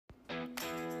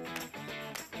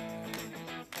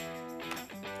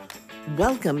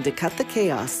Welcome to Cut the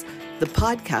Chaos, the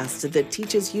podcast that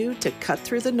teaches you to cut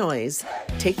through the noise,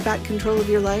 take back control of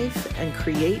your life, and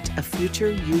create a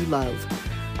future you love.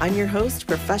 I'm your host,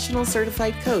 professional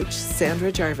certified coach, Sandra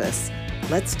Jarvis.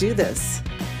 Let's do this.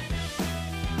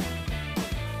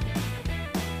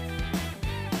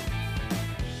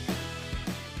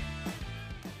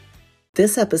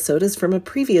 This episode is from a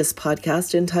previous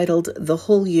podcast entitled The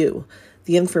Whole You.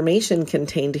 The information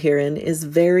contained herein is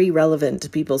very relevant to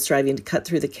people striving to cut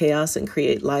through the chaos and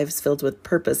create lives filled with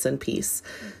purpose and peace.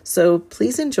 So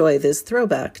please enjoy this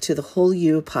throwback to the Whole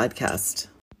You podcast.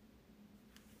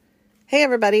 Hey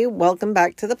everybody, welcome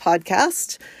back to the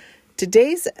podcast.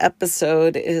 Today's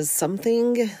episode is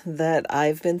something that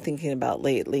I've been thinking about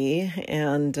lately,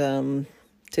 and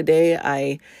today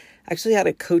I actually had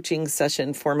a coaching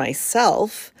session for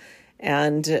myself,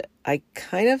 and I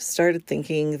kind of started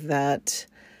thinking that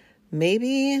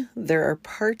maybe there are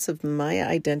parts of my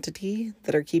identity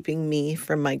that are keeping me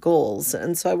from my goals.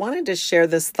 And so I wanted to share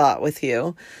this thought with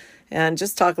you and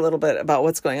just talk a little bit about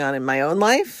what's going on in my own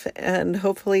life, and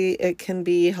hopefully it can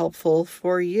be helpful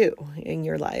for you in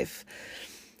your life.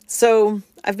 So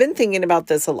I've been thinking about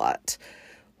this a lot.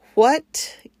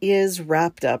 What is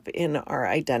wrapped up in our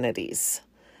identities?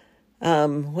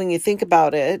 When you think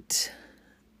about it,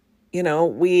 you know,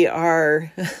 we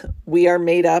are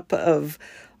made up of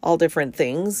all different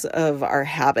things, of our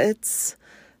habits,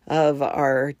 of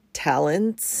our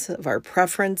talents, of our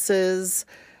preferences,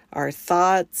 our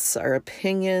thoughts, our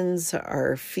opinions,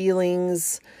 our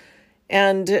feelings.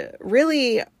 And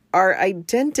really, our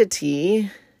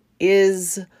identity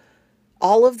is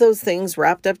all of those things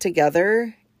wrapped up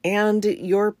together and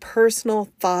your personal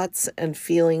thoughts and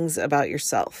feelings about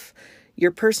yourself,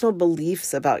 your personal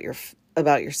beliefs about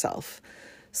yourself.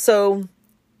 So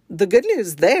the good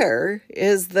news there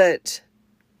is that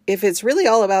if it's really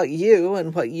all about you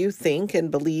and what you think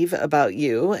and believe about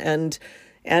you and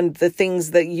the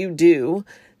things that you do,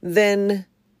 then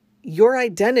your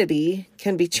identity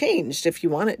can be changed if you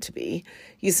want it to be.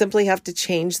 You simply have to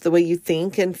change the way you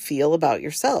think and feel about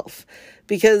yourself.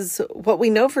 Because what we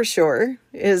know for sure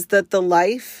is that the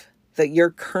life that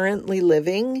you're currently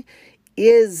living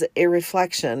is a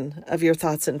reflection of your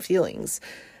thoughts and feelings.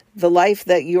 The life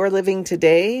that you're living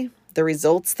today, the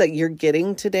results that you're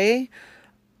getting today,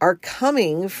 are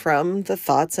coming from the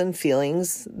thoughts and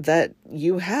feelings that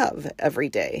you have every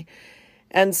day.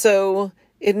 And so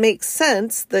it makes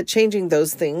sense that changing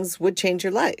those things would change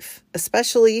your life,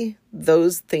 especially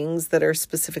those things that are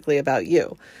specifically about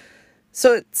you.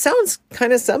 So it sounds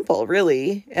kind of simple,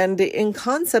 really. And in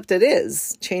concept, it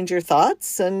is. Change your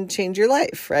thoughts and change your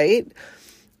life, right?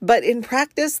 But in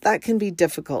practice, that can be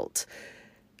difficult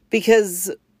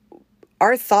because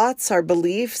our thoughts, our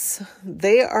beliefs,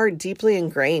 they are deeply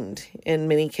ingrained in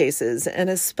many cases, and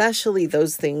especially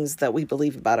those things that we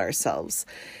believe about ourselves.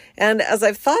 And as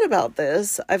I've thought about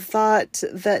this, I've thought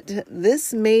that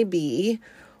this may be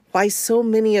why so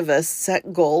many of us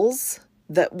set goals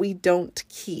that we don't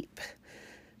keep.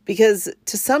 Because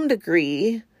to some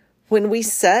degree, when we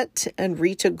set and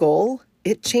reach a goal,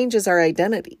 it changes our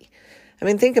identity. I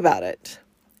mean, think about it.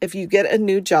 If you get a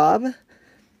new job,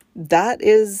 that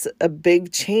is a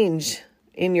big change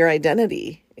in your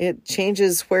identity. It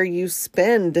changes where you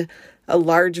spend a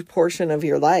large portion of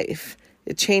your life.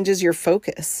 It changes your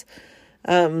focus.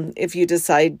 If you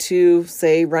decide to,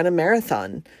 say, run a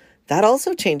marathon, that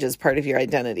also changes part of your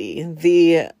identity.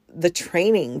 The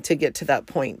training to get to that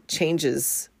point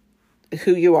changes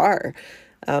who you are.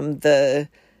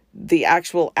 The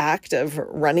actual act of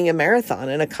running a marathon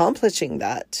and accomplishing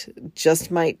that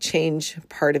just might change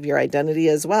part of your identity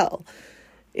as well.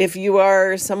 If you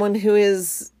are someone who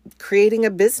is creating a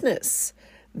business,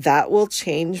 that will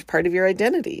change part of your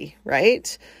identity,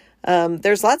 right?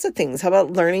 There's lots of things. How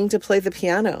about learning to play the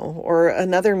piano or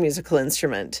another musical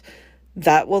instrument?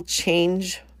 That will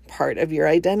change part of your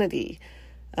identity.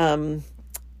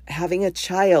 Having a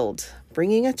child,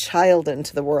 bringing a child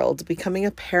into the world, becoming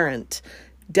a parent,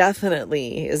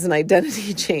 definitely is an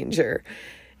identity changer.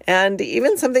 And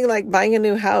even something like buying a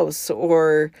new house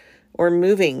or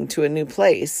moving to a new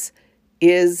place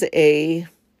is a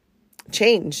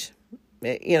change,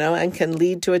 and can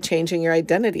lead to a change in your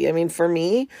identity. I mean, for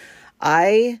me,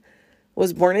 I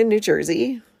was born in New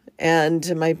Jersey,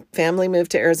 and my family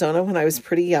moved to Arizona when I was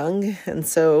pretty young. And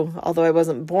so although I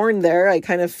wasn't born there, I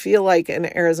kind of feel like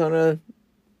an Arizona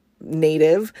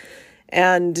native.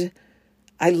 And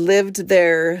I lived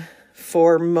there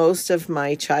for most of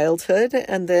my childhood.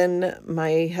 And then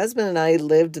my husband and I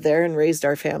lived there and raised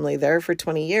our family there for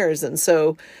 20 years. And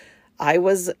so I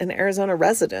was an Arizona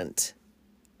resident.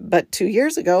 But 2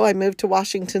 years ago, I moved to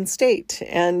Washington State.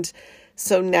 And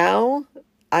So now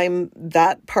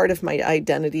that part of my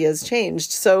identity has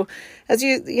changed. So as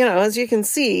you can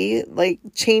see, like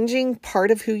changing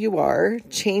part of who you are,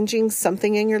 changing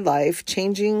something in your life,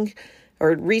 changing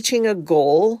or reaching a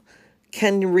goal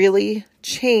can really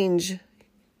change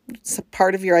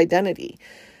part of your identity.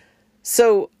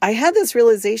 So I had this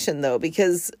realization though,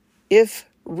 because if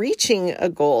reaching a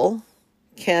goal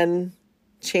can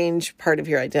change part of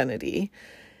your identity,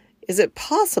 is it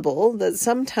possible that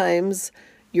sometimes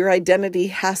your identity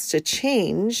has to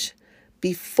change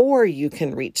before you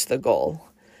can reach the goal?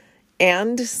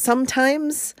 And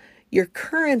sometimes your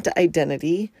current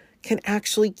identity can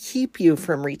actually keep you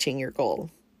from reaching your goal.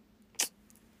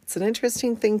 It's an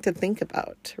interesting thing to think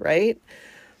about, right?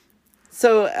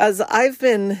 So as I've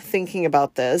been thinking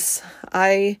about this,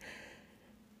 I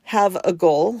have a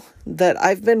goal that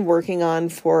I've been working on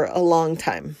for a long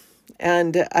time,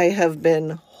 and I have been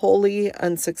wholly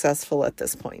unsuccessful at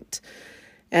this point.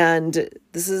 And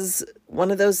this is one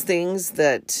of those things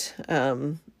that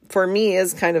for me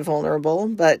is kind of vulnerable,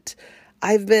 but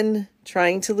I've been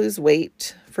trying to lose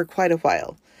weight for quite a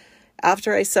while.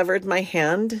 After I severed my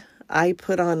hand, I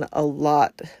put on a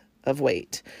lot of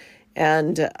weight.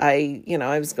 And I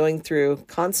was going through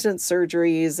constant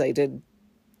surgeries. I did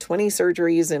 20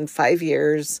 surgeries in 5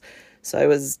 years. So I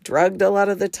was drugged a lot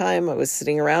of the time. I was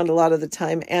sitting around a lot of the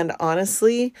time. And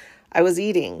honestly, I was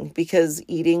eating because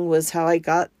eating was how I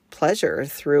got pleasure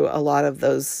through a lot of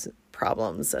those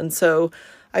problems. And so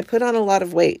I put on a lot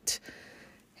of weight.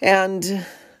 And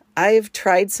I've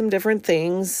tried some different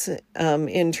things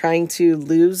in trying to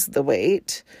lose the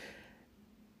weight.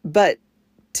 But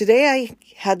today I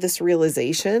had this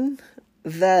realization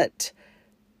that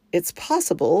it's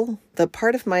possible that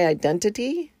part of my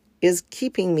identity is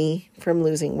keeping me from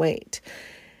losing weight.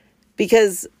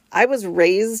 Because I was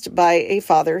raised by a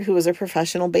father who was a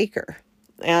professional baker,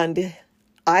 and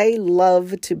I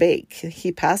love to bake.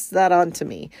 He passed that on to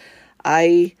me.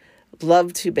 I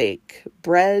love to bake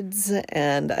breads,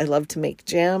 and I love to make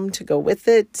jam to go with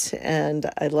it, and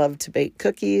I love to bake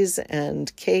cookies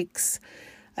and cakes.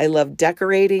 I love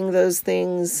decorating those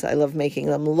things. I love making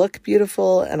them look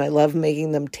beautiful, and I love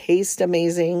making them taste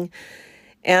amazing.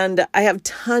 And I have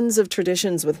tons of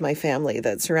traditions with my family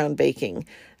that surround baking.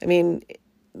 I mean,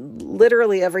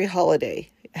 literally every holiday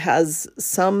has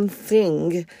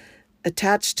something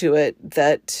attached to it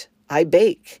that I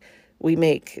bake. We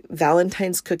make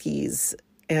Valentine's cookies,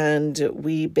 and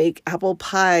we bake apple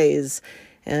pies,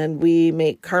 and we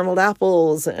make carameled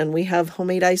apples, and we have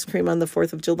homemade ice cream on the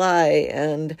 4th of July,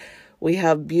 and we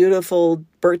have beautiful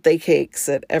birthday cakes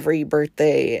at every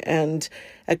birthday. And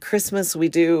at Christmas, we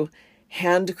do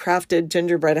handcrafted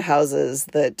gingerbread houses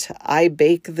that I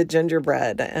bake the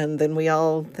gingerbread, and then we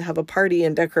all have a party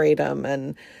and decorate them.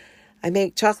 And I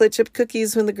make chocolate chip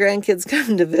cookies when the grandkids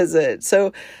come to visit.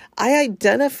 So I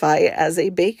identify as a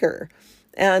baker,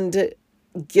 and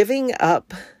giving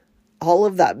up all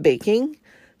of that baking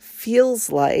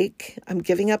feels like I'm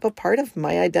giving up a part of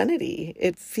my identity.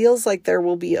 It feels like there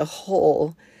will be a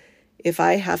hole if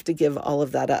I have to give all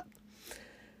of that up.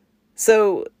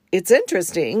 So it's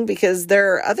interesting because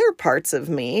there are other parts of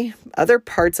me, other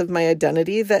parts of my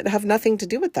identity that have nothing to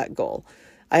do with that goal.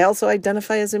 I also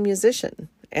identify as a musician,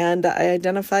 and I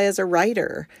identify as a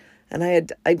writer, and I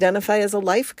identify as a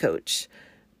life coach.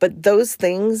 But those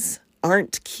things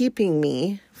aren't keeping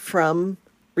me from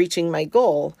reaching my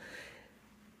goal.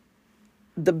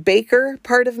 The baker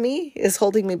part of me is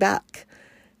holding me back.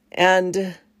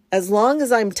 And as long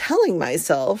as I'm telling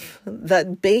myself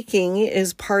that baking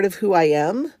is part of who I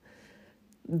am,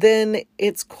 then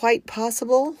it's quite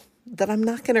possible that I'm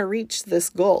not going to reach this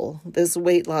goal, this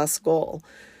weight loss goal.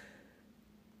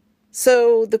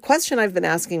 So the question I've been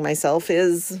asking myself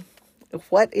is,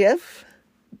 what if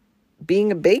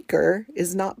being a baker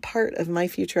is not part of my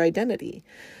future identity?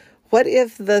 What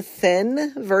if the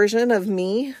thin version of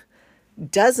me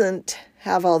doesn't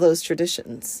have all those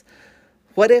traditions?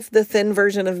 What if the thin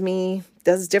version of me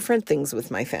does different things with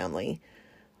my family?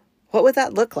 What would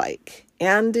that look like?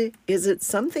 And is it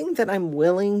something that I'm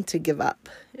willing to give up?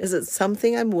 Is it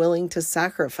something I'm willing to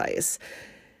sacrifice?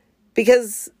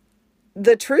 Because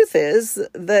the truth is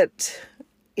that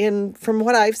from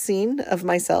what I've seen of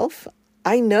myself,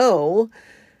 I know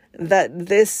that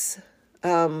this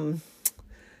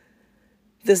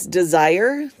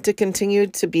desire to continue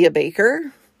to be a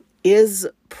baker is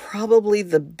probably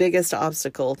the biggest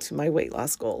obstacle to my weight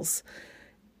loss goals.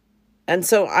 And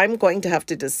so I'm going to have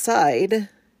to decide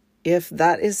if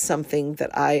that is something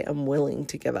that I am willing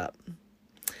to give up.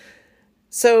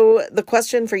 So the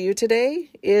question for you today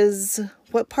is,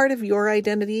 what part of your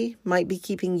identity might be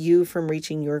keeping you from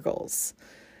reaching your goals?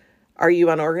 Are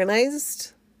you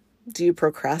unorganized? Do you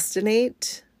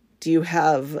procrastinate? Do you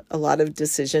have a lot of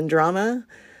decision drama?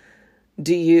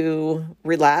 Do you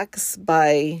relax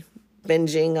by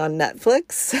binging on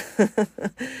Netflix?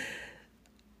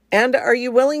 And are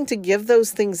you willing to give those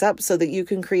things up so that you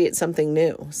can create something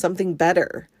new, something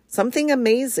better, something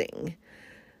amazing?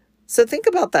 So think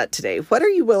about that today. What are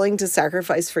you willing to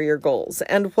sacrifice for your goals?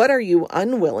 And what are you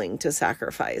unwilling to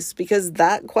sacrifice? Because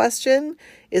that question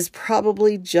is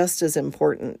probably just as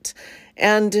important.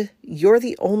 And you're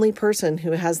the only person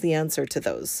who has the answer to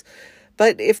those.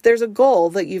 But if there's a goal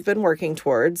that you've been working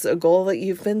towards, a goal that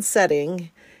you've been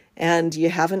setting, and you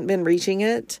haven't been reaching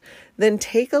it, then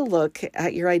take a look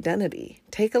at your identity.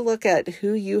 Take a look at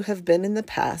who you have been in the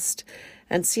past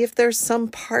and see if there's some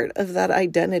part of that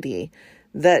identity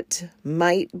that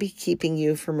might be keeping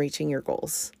you from reaching your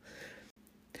goals.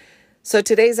 So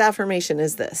today's affirmation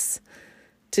is this.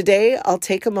 Today, I'll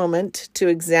take a moment to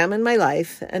examine my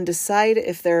life and decide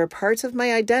if there are parts of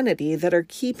my identity that are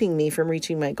keeping me from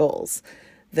reaching my goals.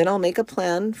 Then I'll make a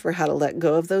plan for how to let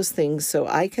go of those things so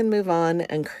I can move on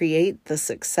and create the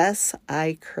success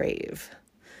I crave.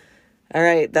 All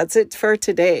right, that's it for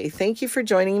today. Thank you for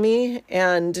joining me.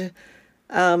 And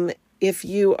if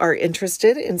you are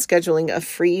interested in scheduling a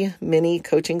free mini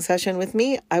coaching session with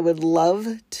me, I would love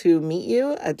to meet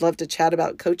you. I'd love to chat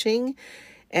about coaching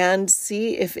and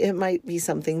see if it might be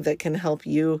something that can help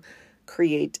you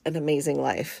create an amazing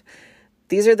life.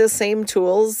 These are the same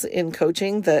tools in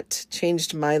coaching that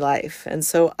changed my life, and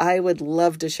so I would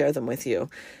love to share them with you.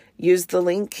 Use the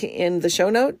link in the show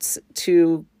notes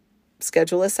to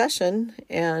schedule a session,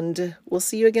 and we'll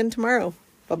see you again tomorrow.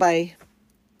 Bye-bye.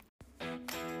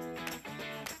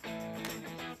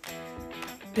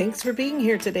 Thanks for being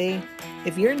here today.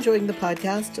 If you're enjoying the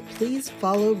podcast, please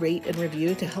follow, rate, and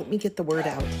review to help me get the word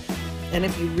out. And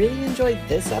if you really enjoyed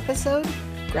this episode,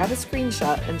 grab a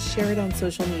screenshot and share it on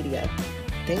social media.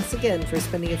 Thanks again for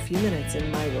spending a few minutes in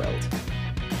my world.